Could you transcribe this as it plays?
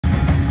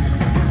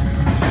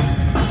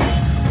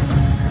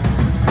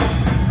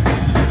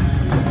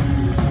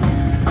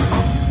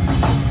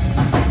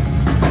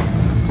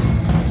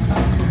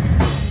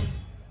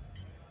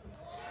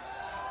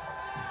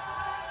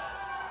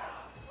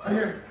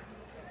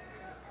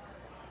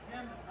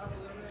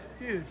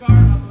Dude, start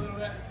up a little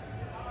bit.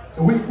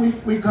 So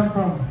we come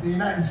from the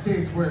United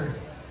States where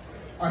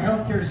our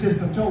healthcare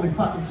system totally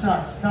fucking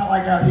sucks. It's not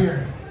like out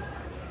here.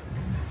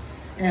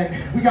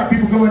 And we got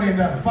people going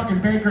into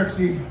fucking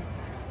bankruptcy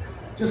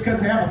just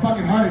because they have a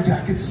fucking heart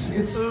attack. It's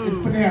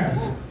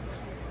bananas.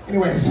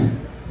 Anyways,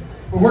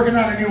 we're working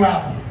on a new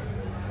album.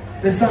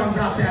 This song's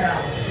off that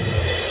album.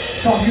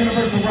 It's called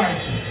Universal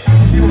Rights.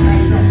 People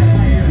got something to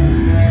play here.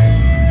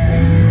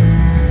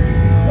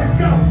 Let's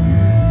go.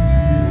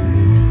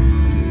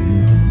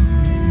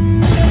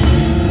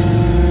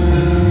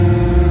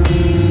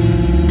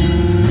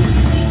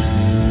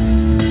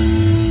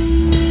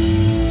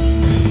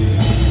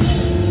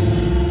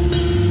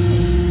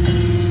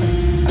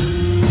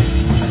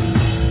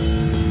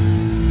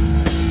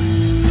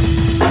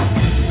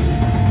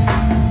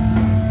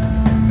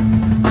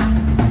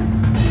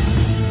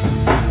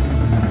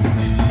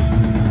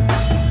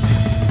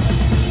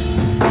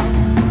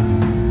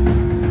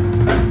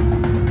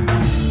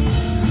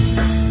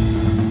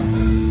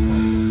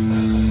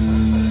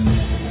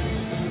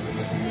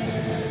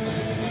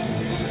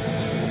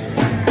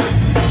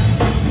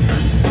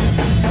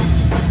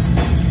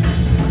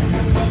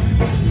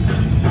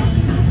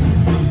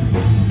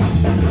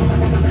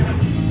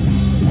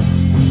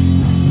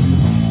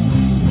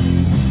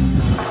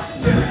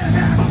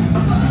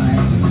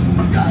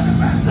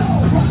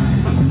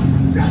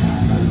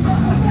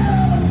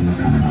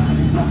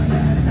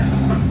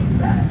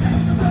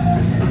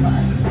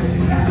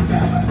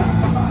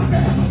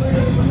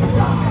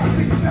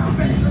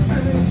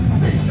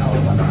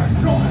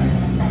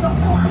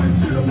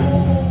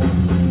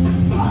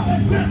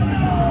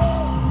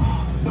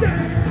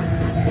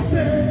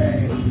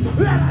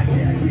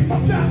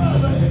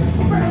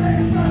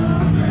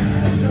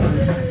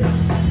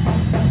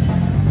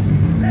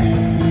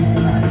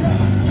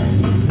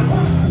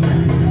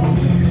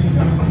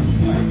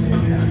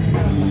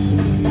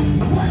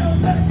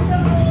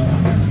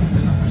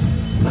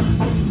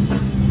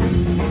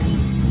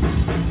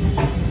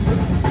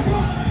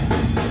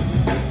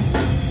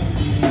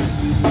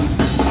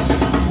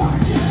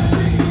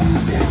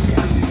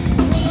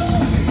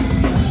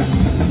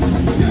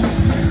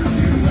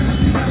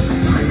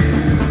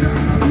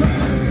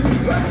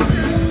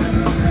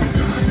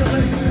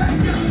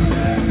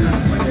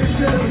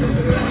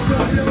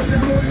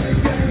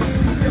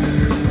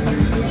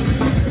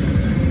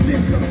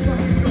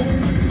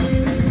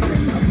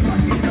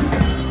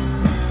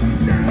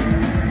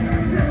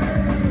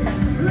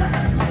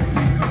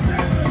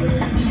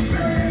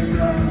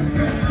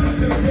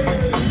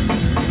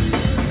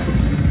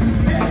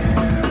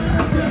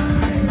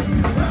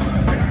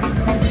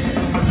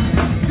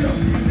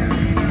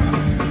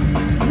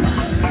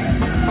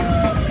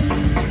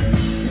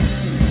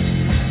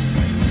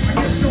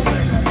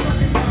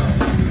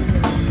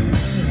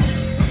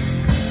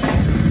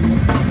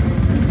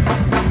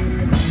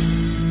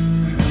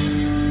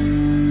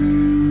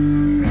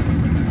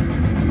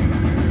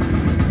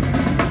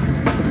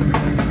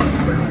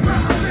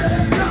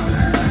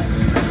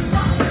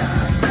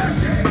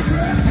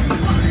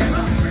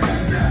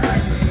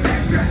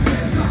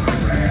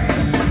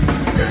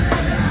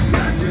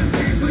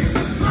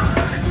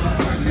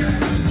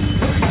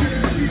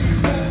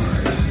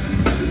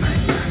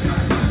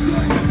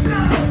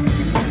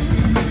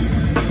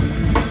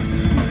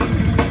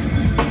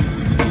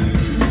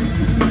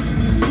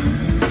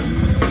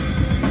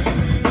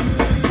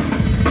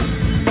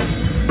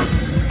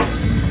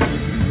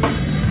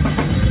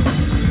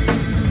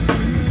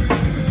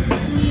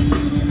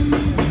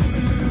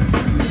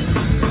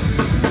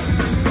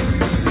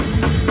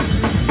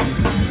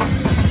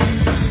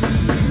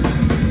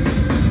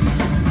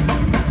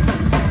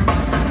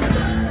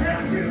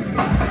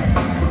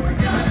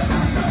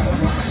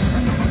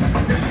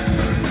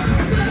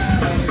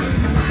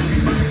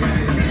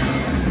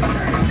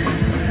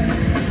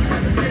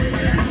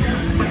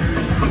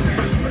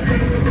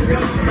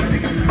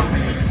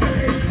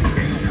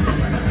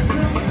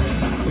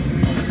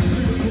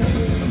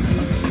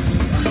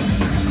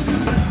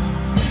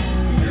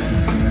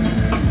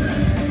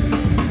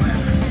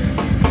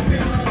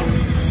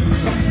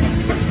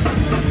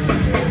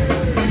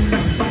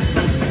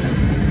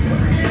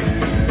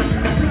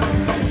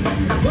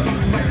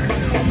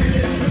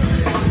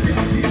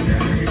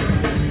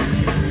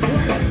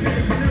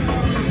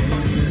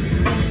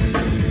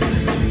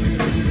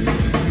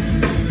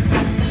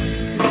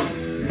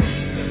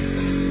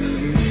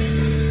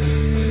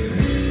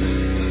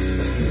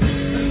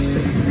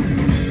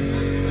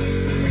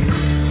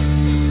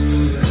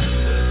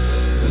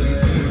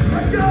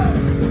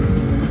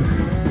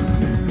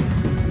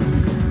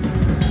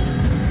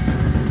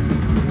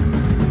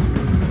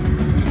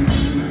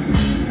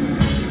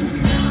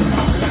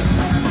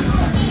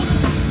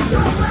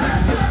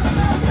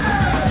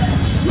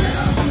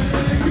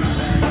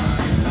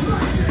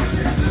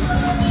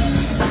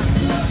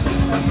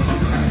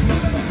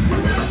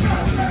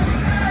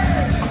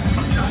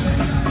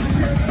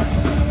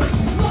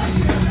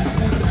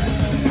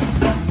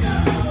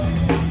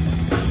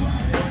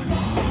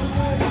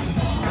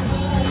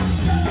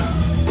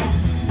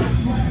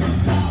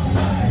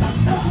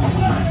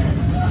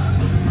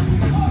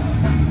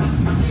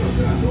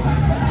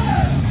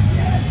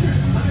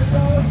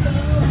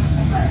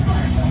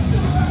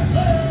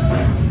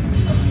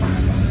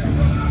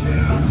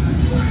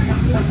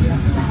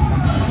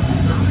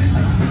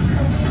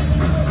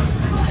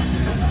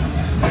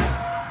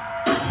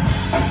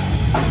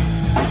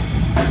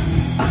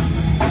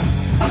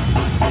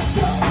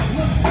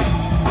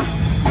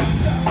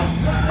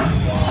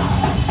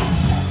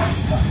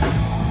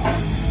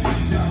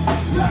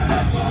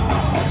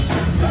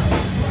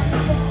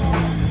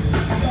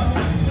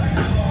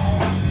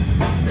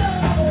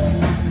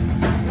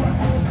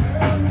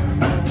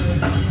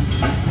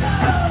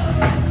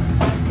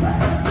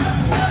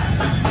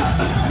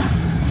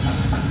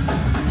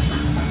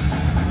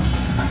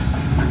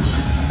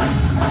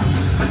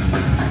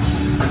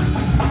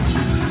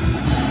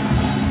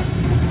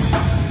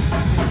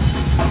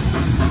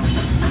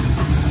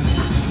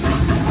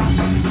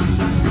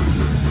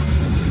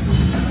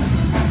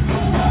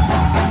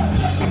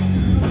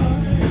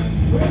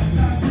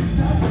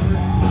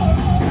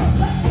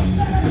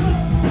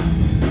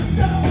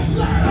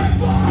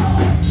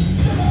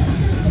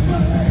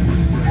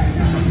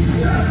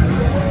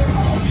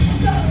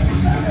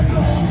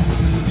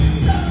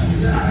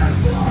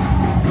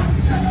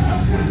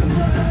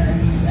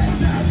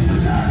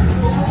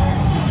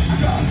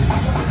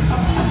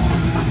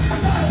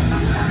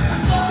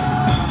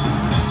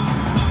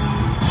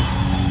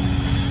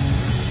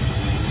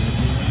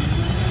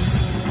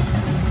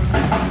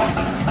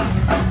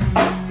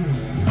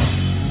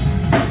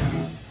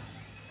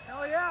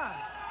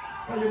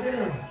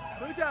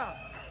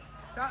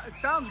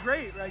 sounds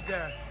great right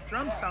there.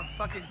 Drums sound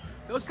fucking,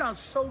 those sound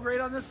so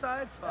great on this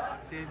side.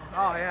 Fuck, dude.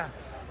 Oh, yeah.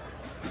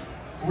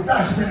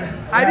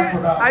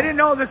 I didn't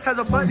know this has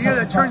a button here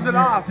that turns it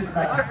off.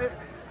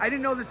 I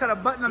didn't know this had a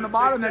button on the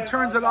bottom that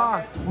turns it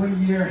off.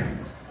 10-year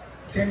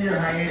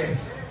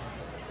hiatus.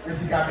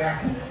 Ritzy got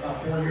back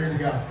about 4 years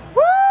ago.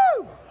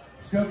 Woo!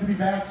 Stoked to be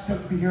back,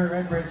 stoked to be here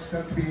at RedBridge,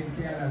 stoked to be in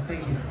Canada.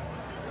 Thank you.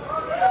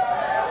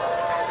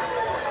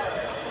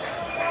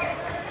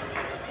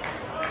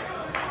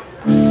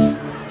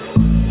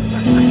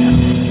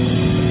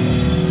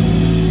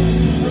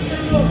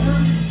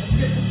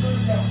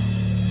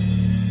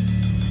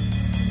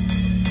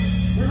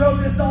 We wrote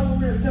this song when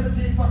we were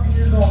 17 fucking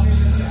years old.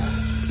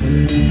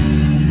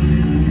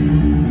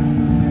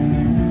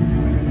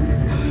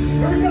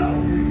 Here we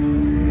go.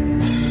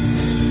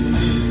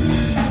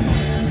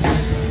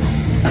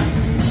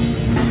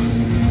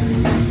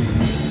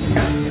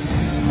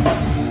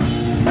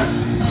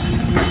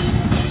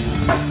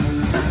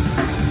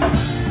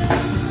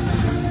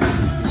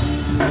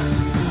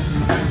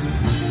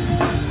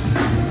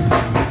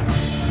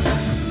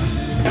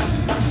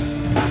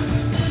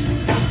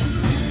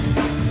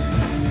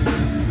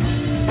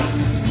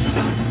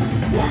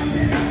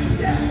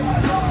 Yeah,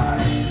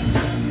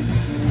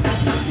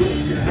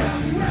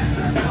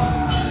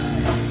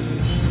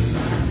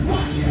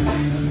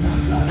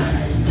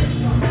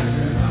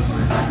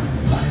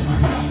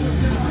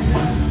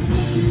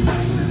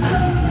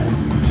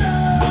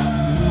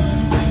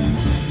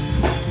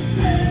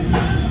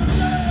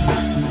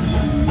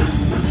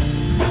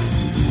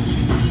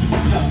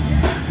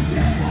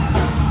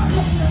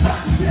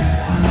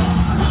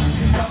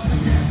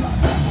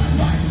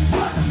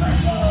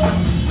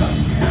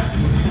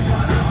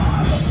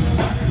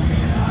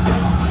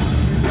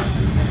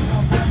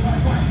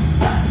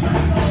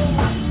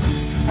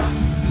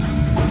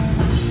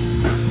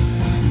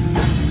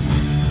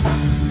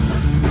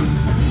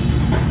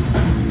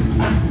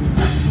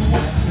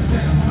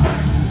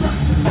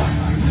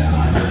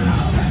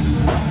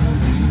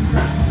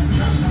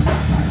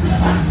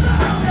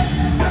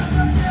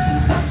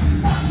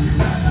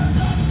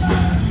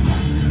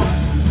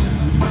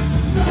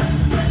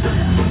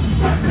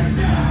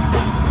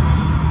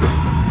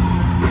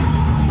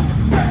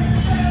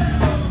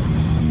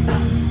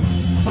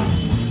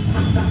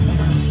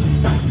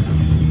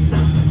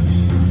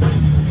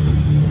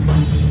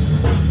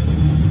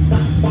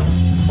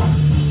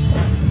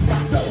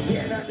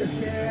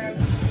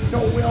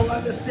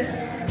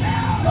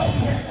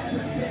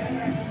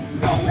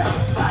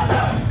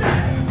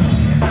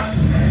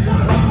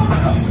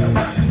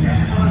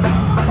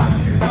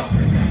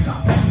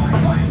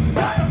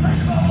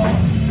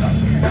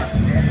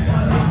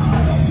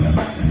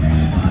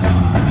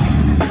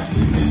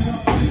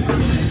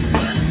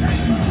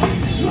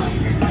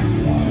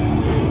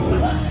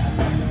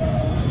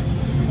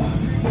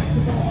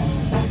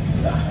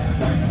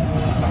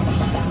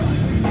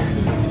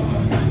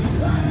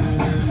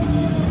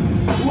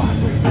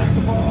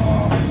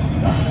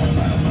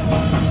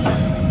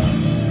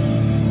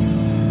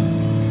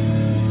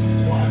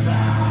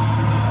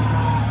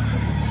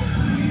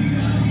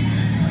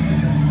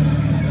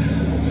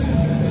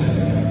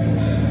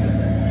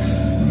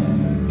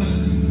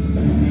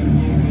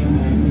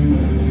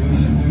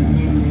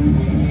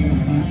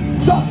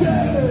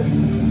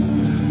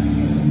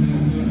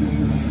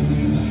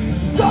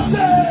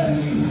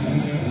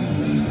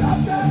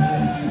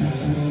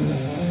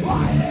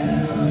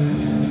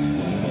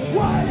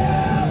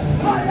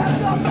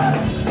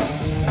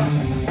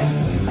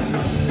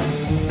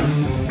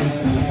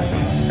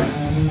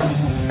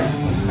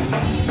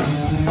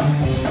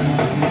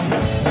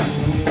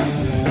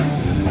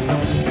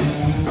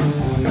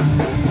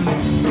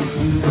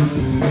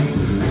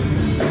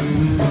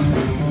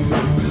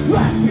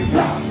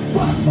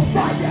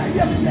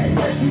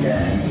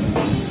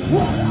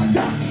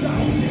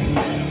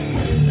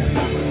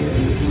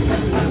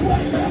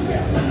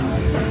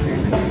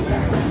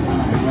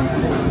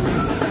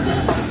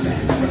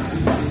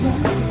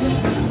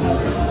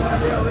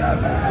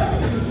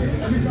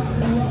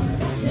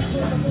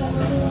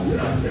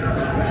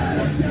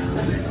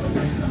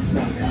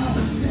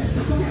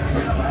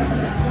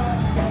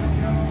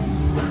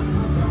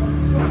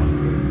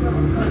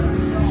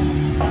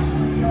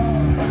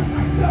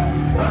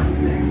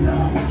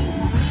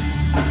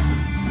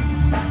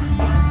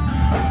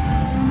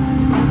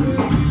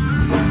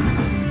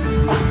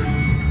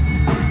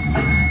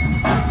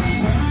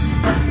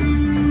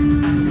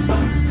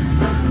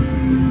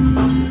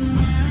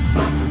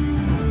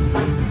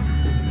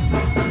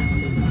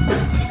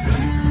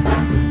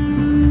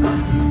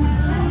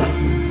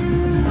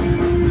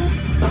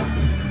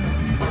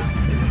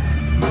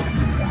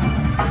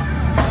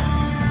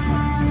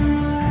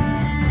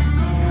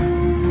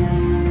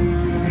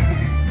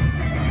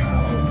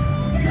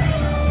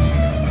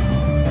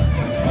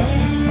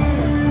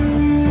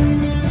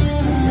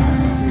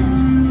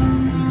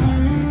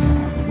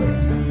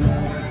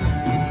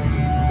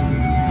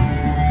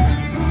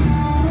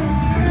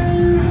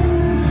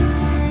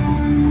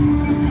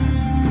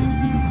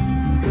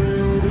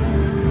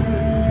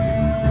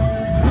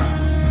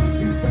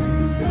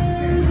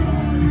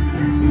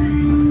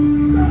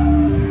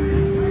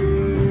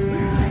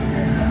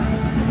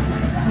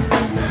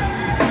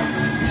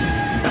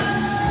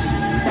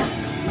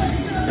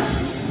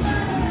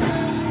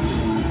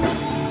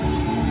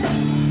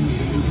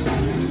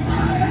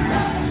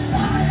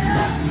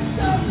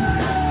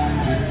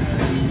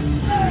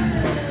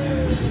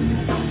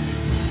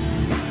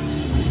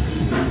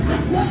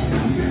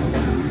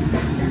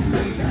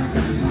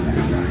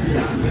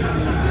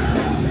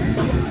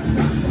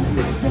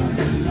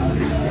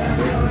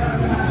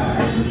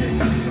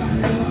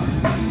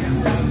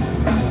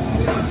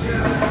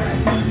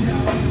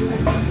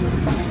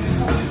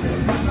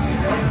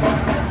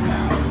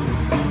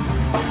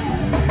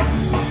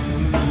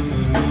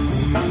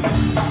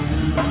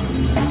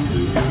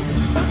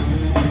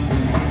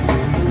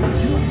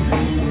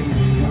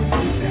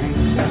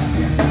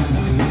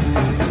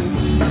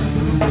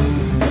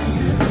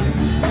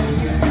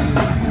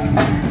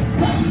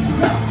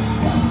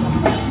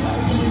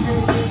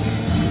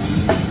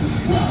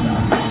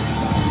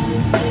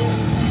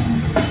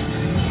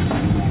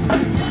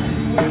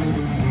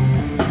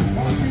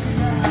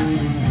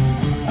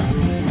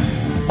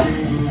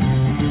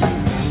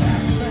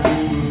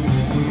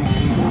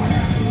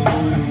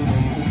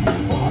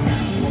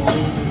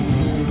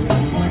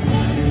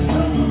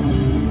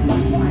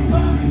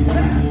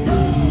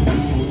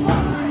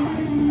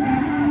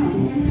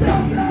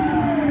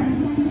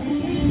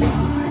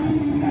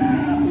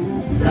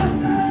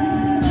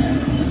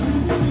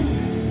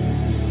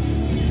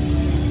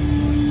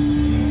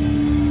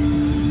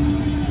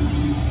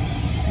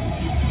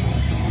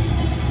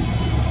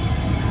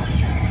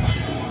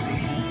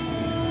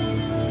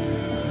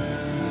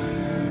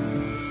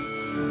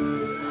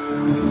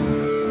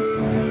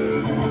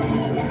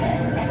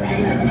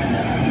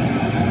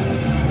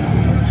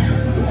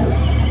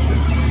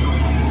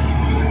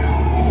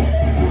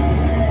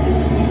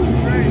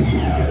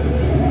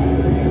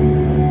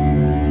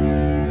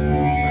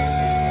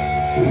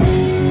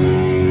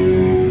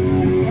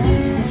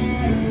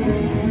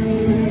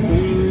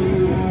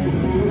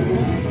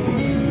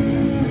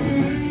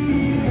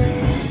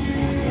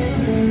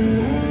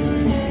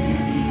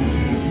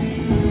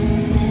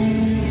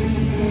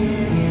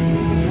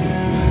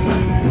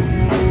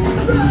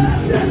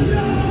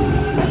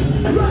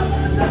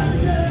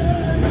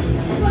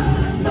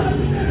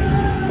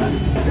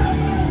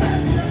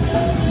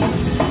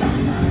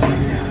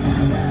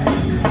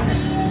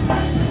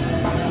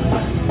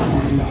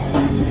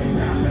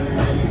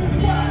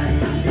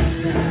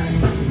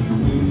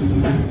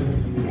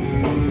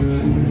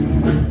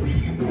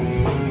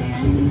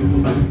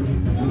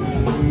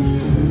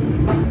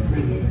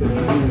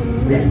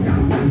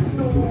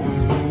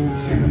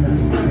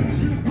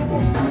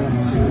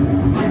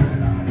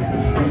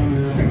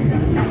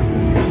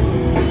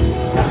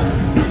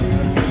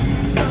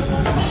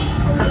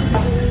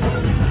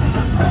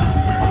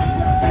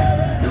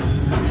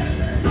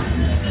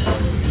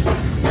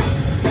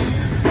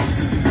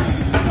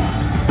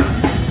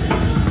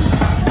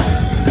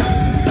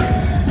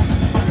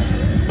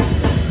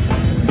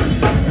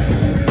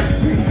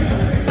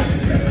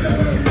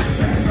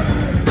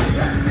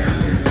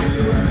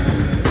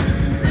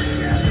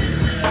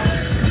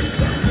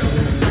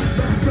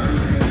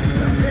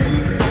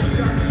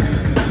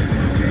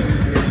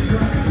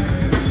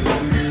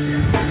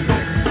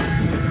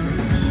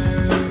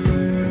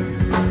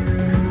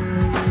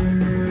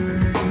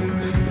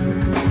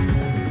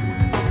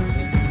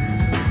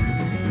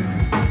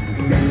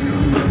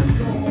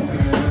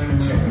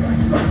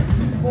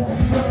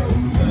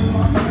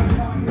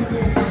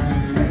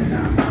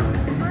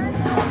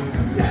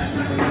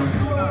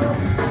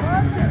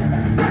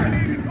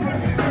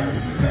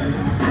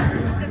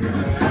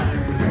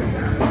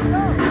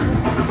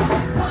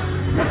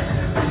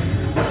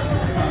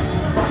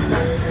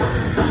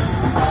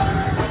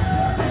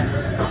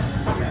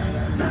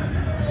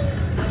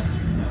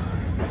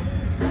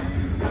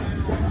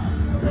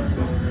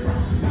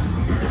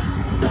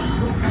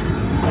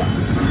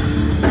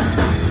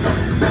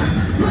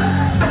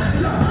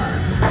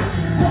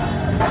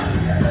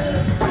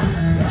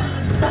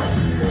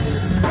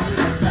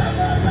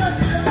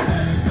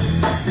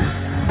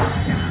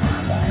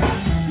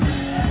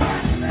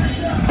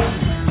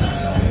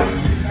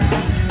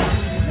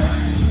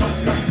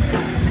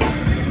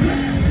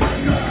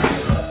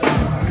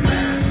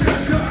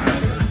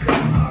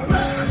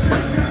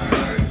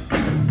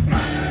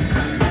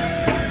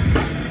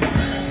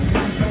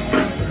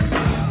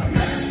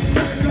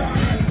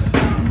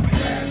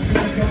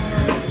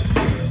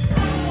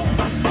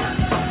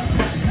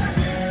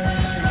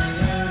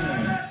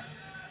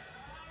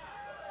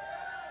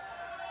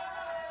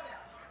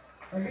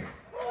 Okay.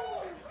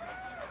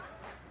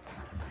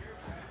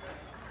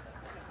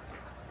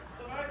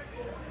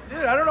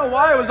 Dude, I don't know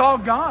why it was all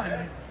gone.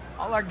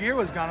 All our gear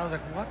was gone. I was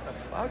like, what the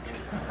fuck?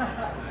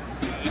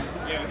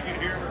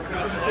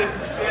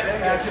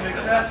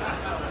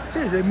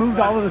 Dude, they moved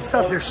all of the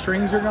stuff. Their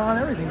strings are gone.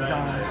 Everything's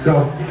gone.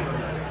 So,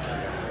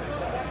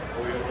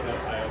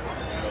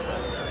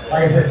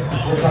 like I said,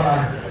 we're from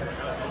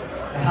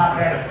the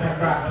hotbed of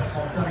punk rock. It's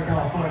called Southern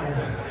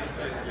California.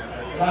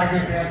 A lot of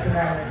good bands come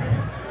out of it.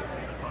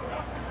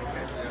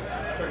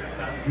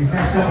 These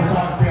next couple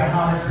songs pay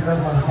homage to those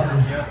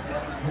motherfuckers.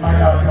 You might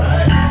know a couple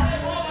names.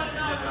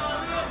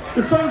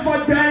 The song's by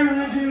Bad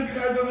Religion. If you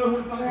guys don't know who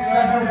the fuck You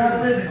guys know Bad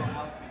Religion?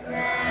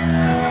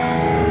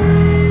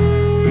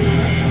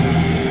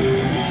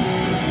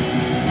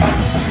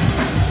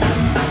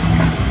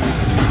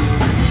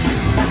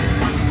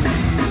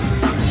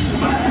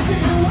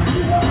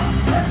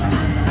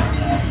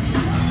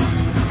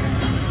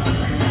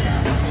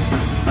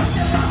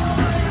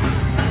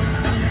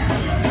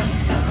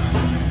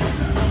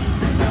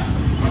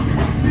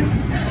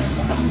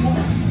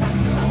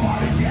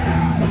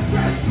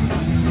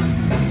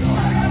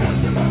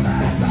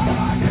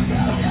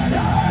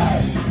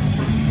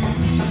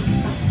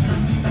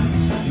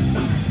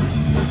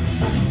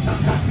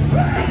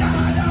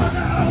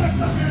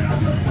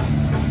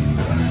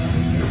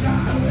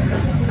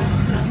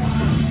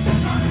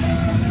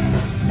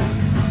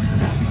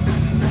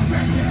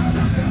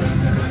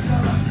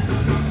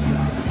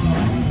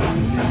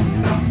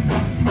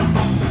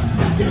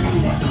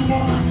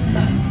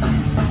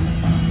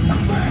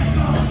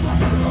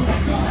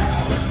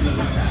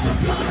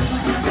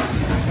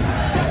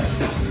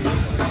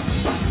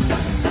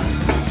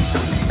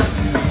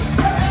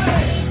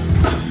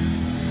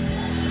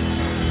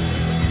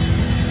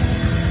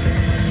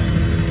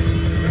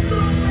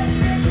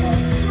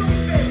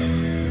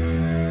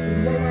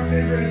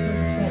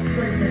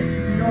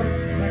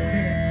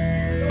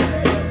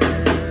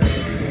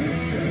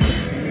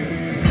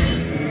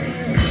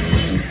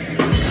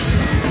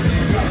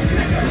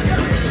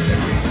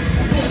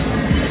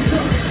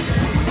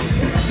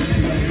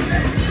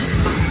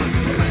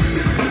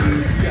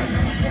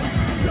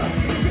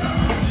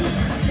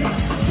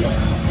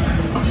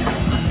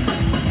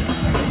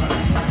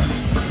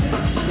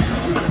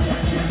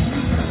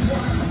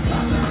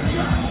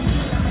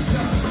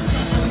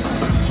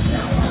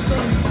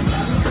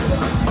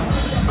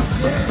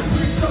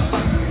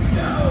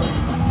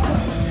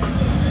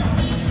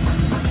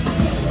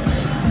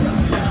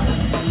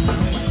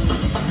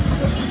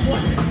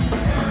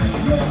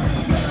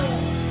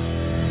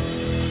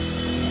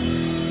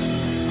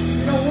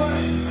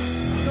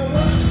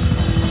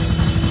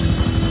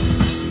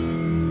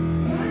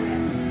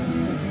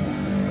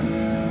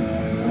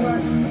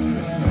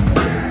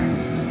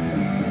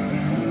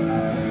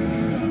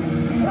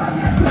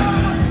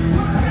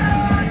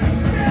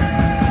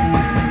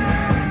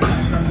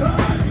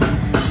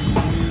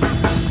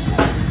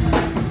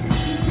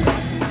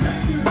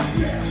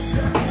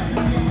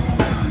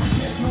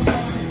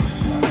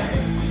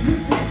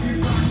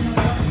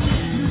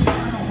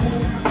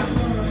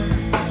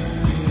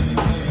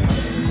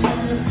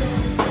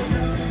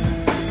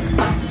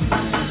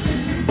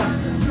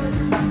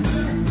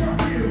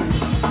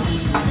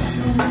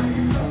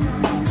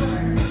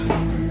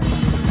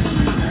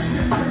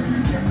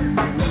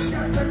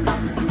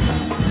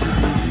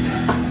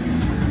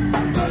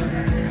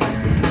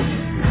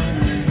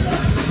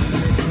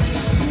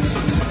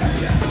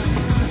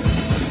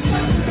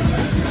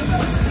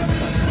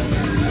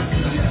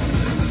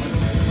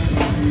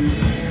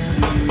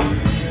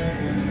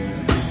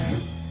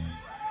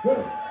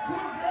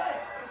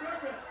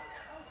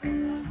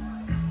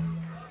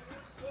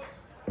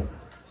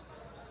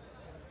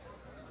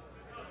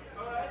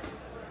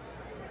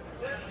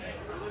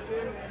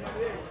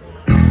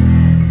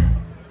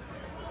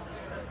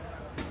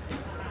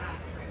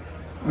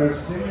 Our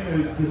singer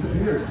has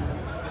disappeared.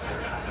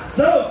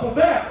 So,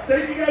 Quebec,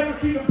 thank you guys for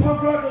keeping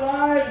punk rock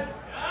alive.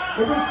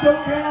 We're from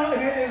SoCal,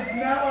 and it is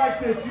not like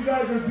this. You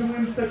guys are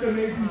doing such an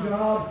amazing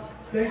job.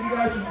 Thank you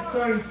guys for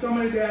starting so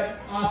many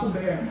awesome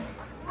bands.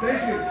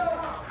 Thank you.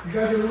 You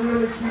guys are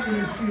really keeping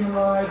this scene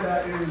alive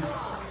that is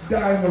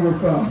dying where we're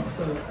from.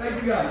 So,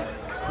 thank you guys.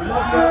 We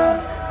love you.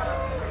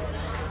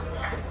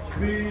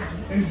 Please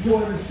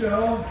enjoy the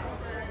show.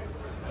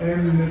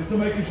 And if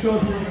somebody can show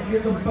us where we can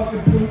get some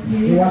fucking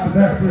poutine. We want the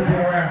best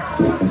poutine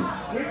around.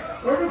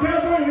 We're from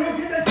California, we don't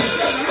get that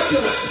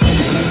shit.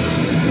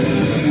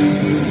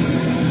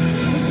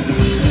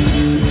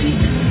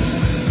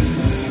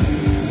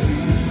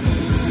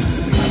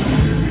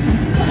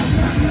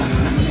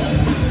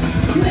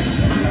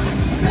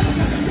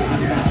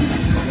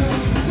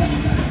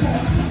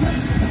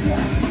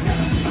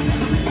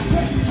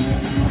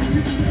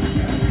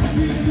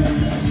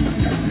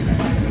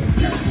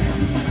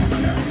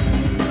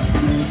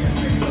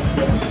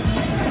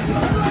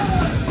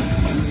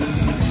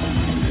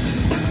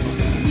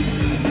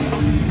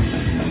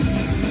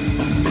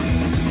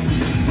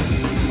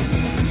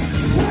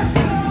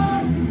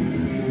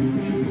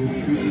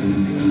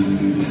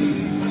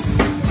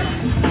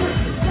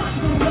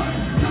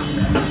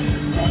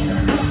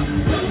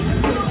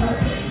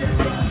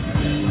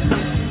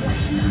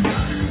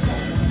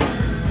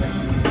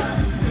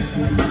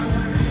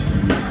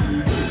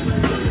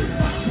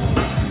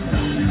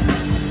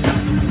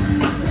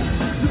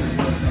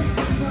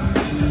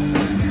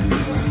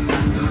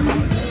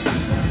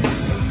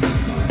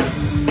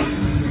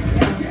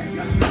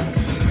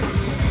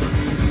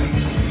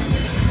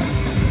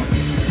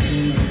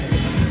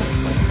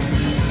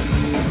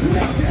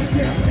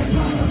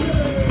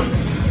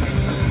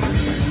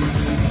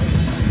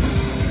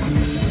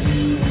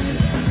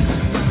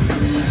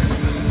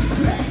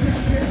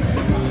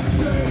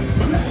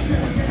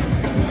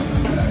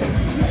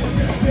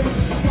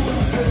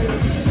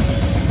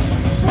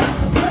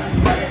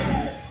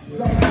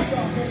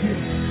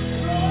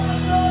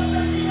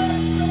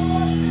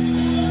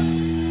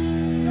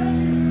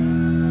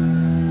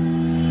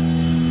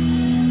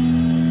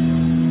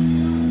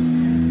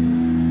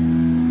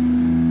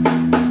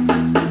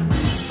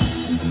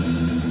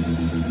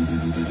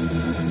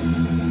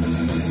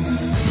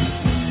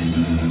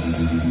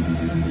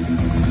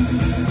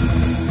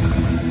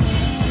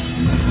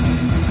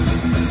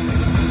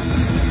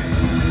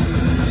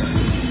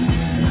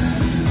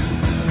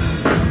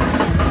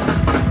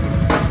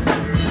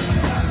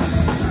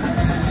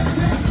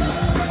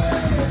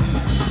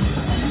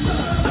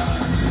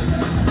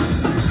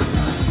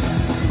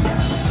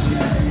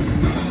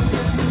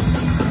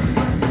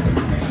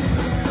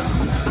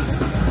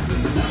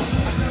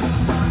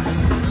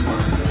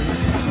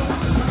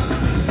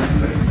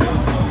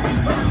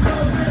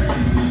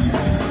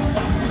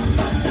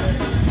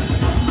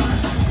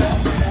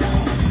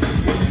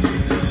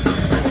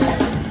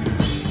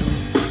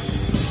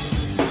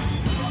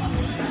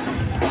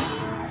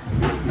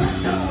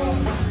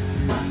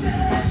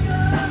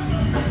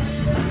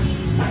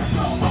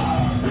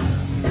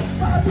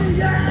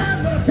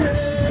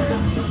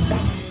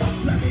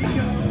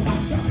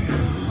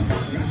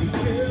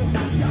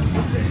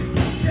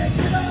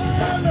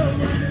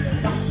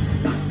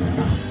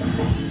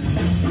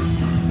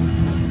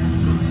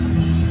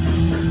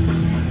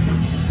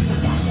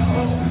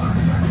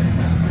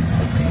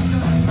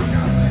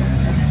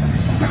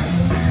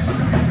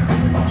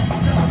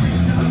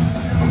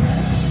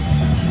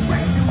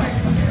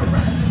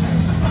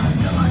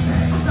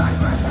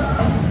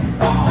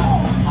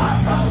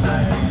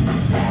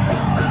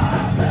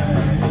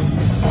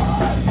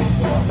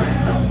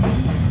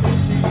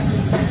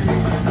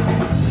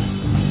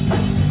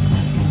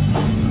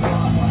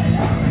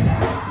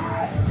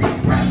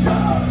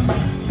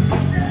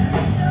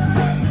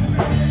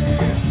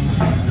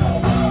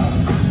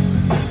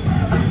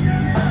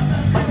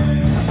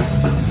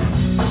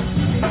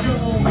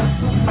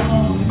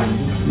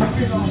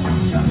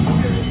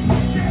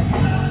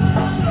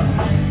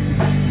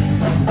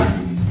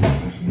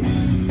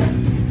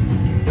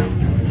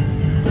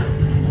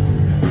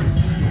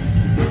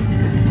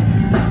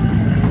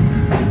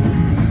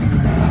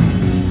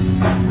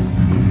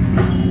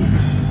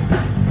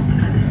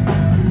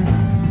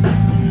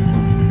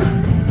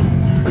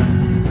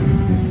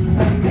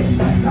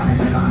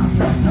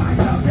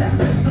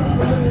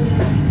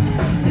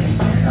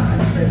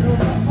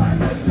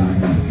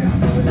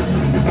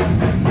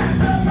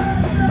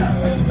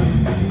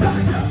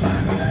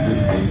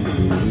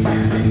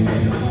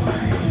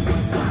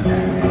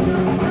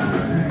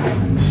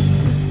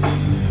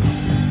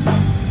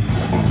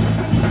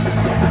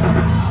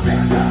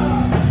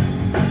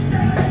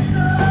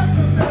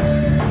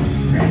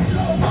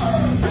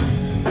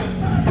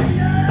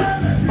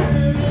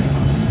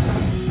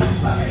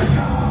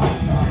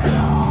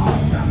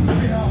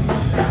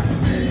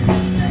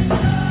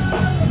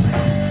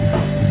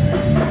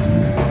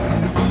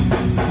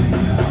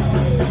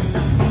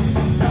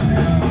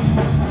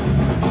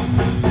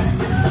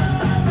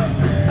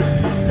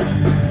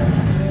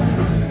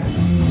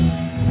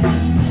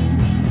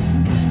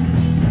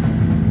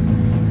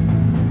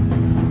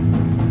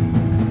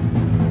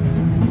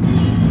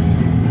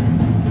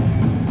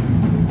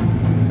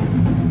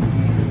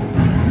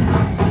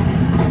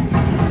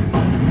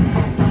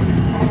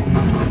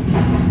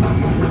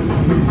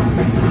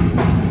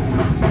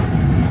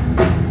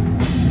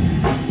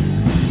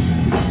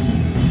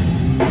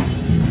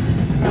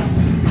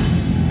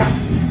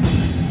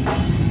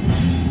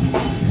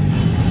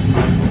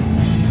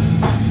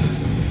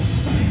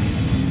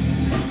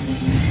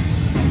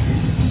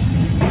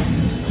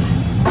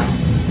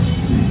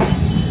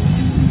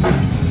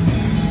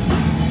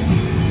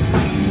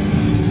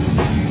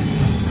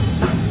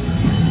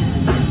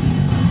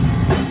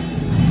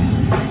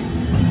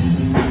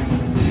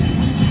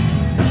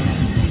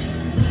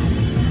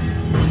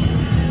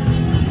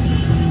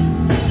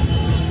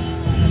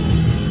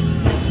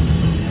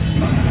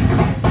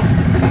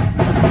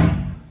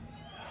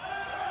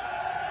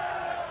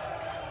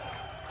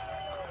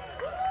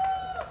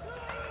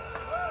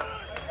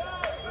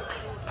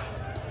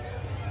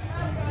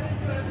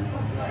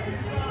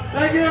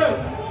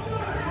 Thank you.